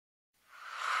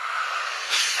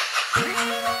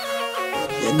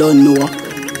You don't know,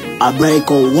 I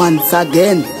break out once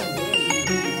again.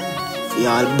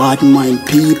 Y'all bad mind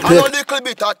people. I know little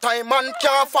bit of time man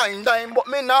can't find time, but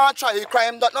me not try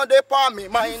crime that no dey on me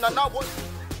mind and I was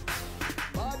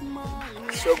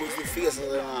struggles with face as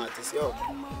an artist, yo.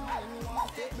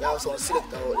 You have some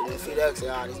selector out there, they feel like the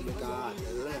artist better than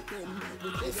artist, isn't it?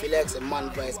 They feel like the man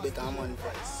price better than man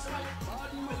price.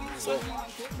 So,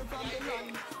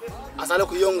 as I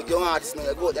look at young artists now,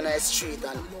 you go out in the street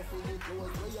and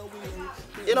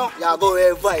you know, you go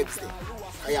where vibes there.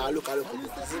 And you look, you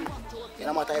see me? You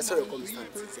no matter the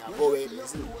circumstances, you go where it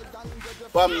is.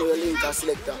 But I'm not link a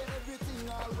selector.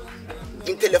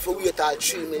 You tell you to wait all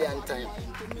 3 million times.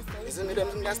 You see me, them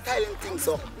styling things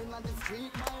up.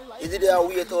 You did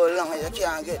wait all long and you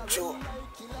can't get through.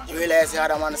 You realize the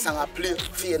other man sang a play,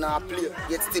 fear not play,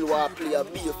 yet still want to play a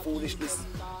be a foolishness.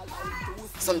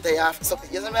 Sometimes you have to,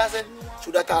 you see me I say?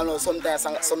 Through that all know, sometimes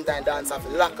dance have to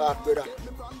lock off, brother.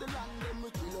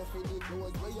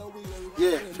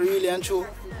 Yeah, really and true.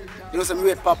 You know some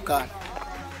red popcorn.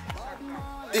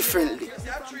 Differently.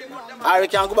 Or you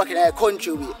can go back in a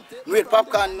country way. Red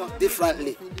popcorn no,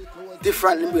 differently.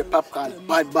 Differently red popcorn.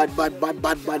 Bad.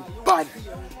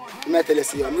 Let me tell you,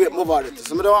 see, I'm move out of it.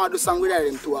 So I don't want to do song with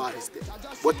them two artists.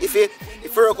 But if you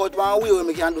work out one way,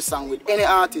 I can do song with any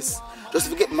artist.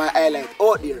 Just to get my highlight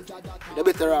out there. They're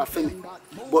better off for me.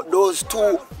 But those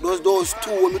two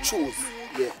when we choose,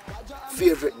 yeah,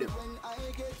 favorite them.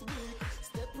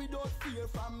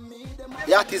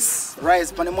 The artists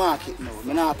rise on the market now.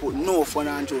 I don't put no fun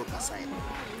and joke aside.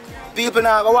 People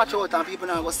now go watch out and people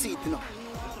now go see it, you know.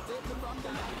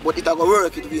 But it will go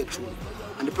work it way through.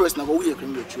 And the person will go work it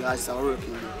way through as it's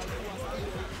working way through.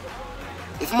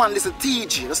 If man listen to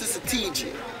TG, just listen to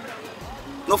TG.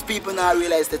 Enough people now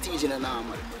realize the TG is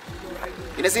normal.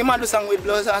 You know, see man do song with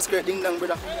blows and skirt ding dong,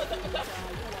 brother.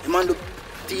 The man do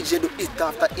TG do it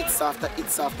after hits after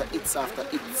hits after hits after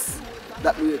hits.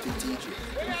 That way to TG.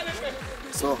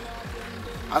 So,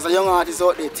 as a young artist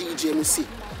out there, TJ me see.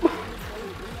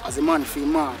 As a man feel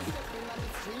man.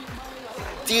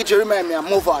 TJ remind me of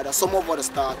Movada, some Movada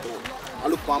start out. I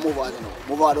look for Movada now.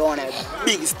 Movada one of the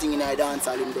biggest thing in the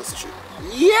dancehall industry.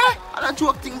 Yeah! And a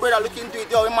joke thing, brother, look into it.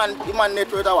 Yo, the man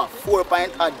net worth of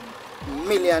 $4.8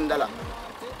 million.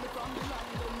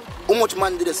 How much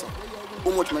man did this?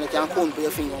 How much money can count for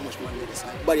your finger? How much man did this?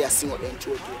 But you sing out them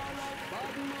throat.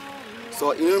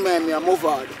 So it remind me of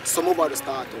Movada, some Movada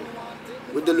start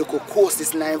out with the local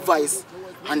courses and advice,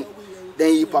 and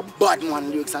then you put bad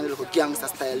man lyrics and the local gangster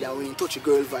style there when you touch the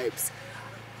girl vibes.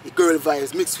 The girl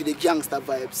vibes mixed with the gangster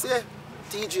vibes. Yeah,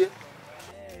 TJ.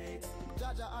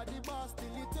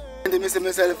 And I say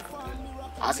myself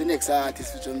as the next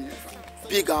artist which I'm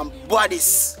big and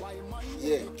bodies.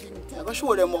 Yeah. I'm gonna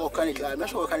show them more chronicle. I'm gonna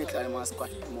show chronicle and I'm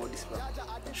squat more this one.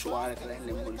 Show all the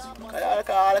them bodies. All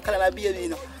the baby, you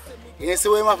know. You see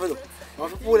what I have to do? I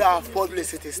have to pull off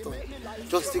publicity stuff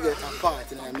just to get a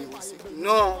part in my music.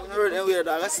 No, no, weird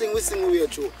dog. I sing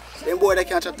weird too. Them boy they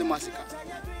can't chat to Massacre.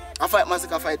 I fight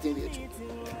Massacre fighting weird too.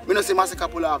 We don't see Massacre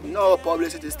pull off no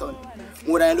publicity stunt.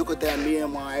 More than look at them, me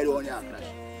and my don't crash.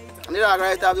 And the dog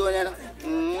right up down here.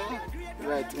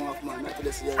 Right, man. I tell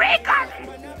you, see you.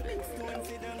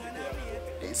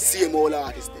 Same old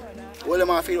artist there. All them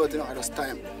man feel out at this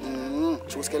time.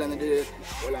 Choose killing the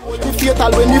Only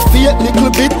fatal when you feel little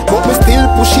bit, but me still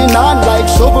pushing on like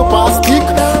shovel past stick.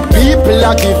 People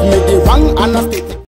are give me the wrong anesthetic.